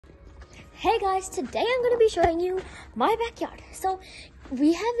Hey guys, today I'm going to be showing you my backyard. So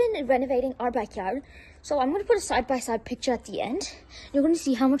we have been renovating our backyard. So I'm going to put a side-by-side picture at the end. You're going to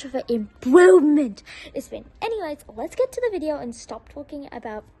see how much of an improvement it's been. Anyways, let's get to the video and stop talking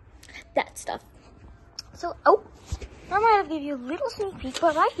about that stuff. So, I might have give you a little sneak peek,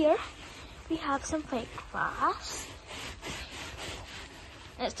 but right here we have some fake grass.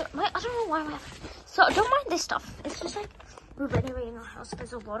 And I don't know why I have. So don't mind this stuff. It's just like we're renovating our house.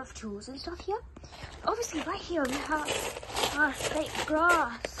 There's a lot of tools and stuff here. Obviously, right here we have our fake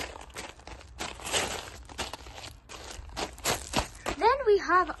grass. Then we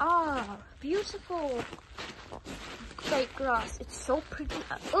have our beautiful fake grass. It's so pretty.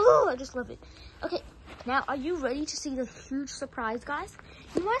 Oh, I just love it. Okay, now are you ready to see the huge surprise, guys?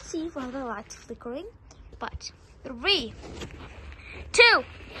 You might see while the lights flickering, but 3, 2, 1.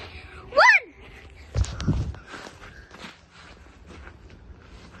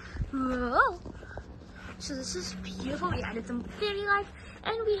 Whoa. So this is beautiful. We added some fairy lights,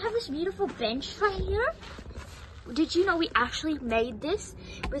 and we have this beautiful bench right here. Did you know we actually made this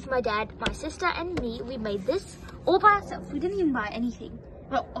with my dad, my sister, and me? We made this all by ourselves. We didn't even buy anything.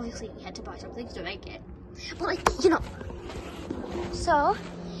 Well, obviously we had to buy something to make it, but like, you know. So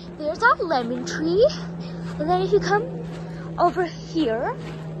there's our lemon tree, and then if you come over here,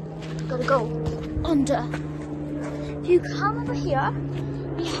 gotta go under. If you come over here,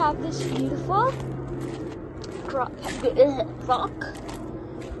 we have this beautiful rock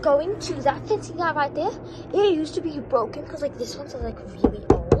going to that fence right there. It used to be broken because like this one's like really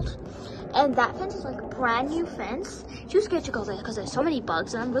old, and that fence is like a brand new fence. She was scared to go there because there's so many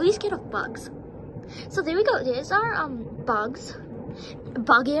bugs, and I'm really scared of bugs. So there we go. There's our bug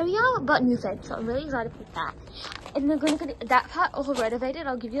area, but new fence. So I'm really excited for that. And we're going to get that part all renovated.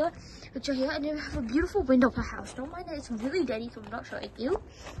 I'll give you a picture here, and then we have a beautiful window per house. Don't mind that it's really dirty, so I'm not showing you.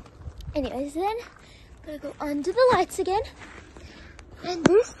 Anyways, then I'm gonna go under the lights again. And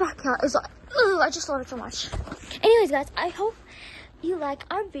this backyard is like, I just love it so much. Anyways, guys, I hope you like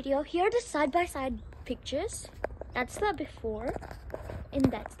our video. Here are the side-by-side pictures. That's the before,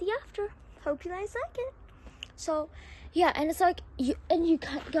 and that's the after. Hope you guys like it. So, yeah, and it's like,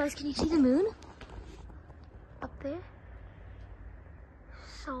 guys, can you see the moon up there?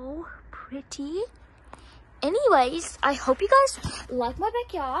 So pretty. Anyways, I hope you guys like my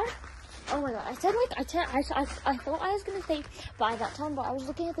backyard. Oh my god, I thought I was gonna say bye that time, but I was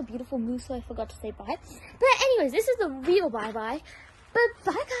looking at the beautiful moon, so I forgot to say bye. But anyways, this is the real bye-bye. But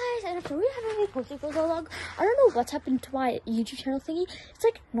bye guys, and if we haven't been posting for so long, I don't know what's happened to my YouTube channel thingy. It's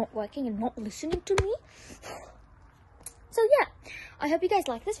like not working and not listening to me. So yeah, I hope you guys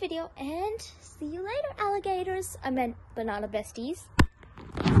like this video, and see you later, alligators. I meant banana besties.